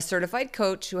a certified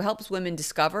coach who helps women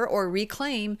discover or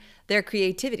reclaim their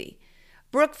creativity.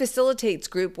 Brook facilitates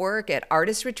group work at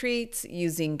artist retreats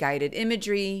using guided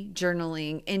imagery,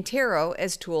 journaling, and tarot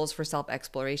as tools for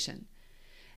self-exploration.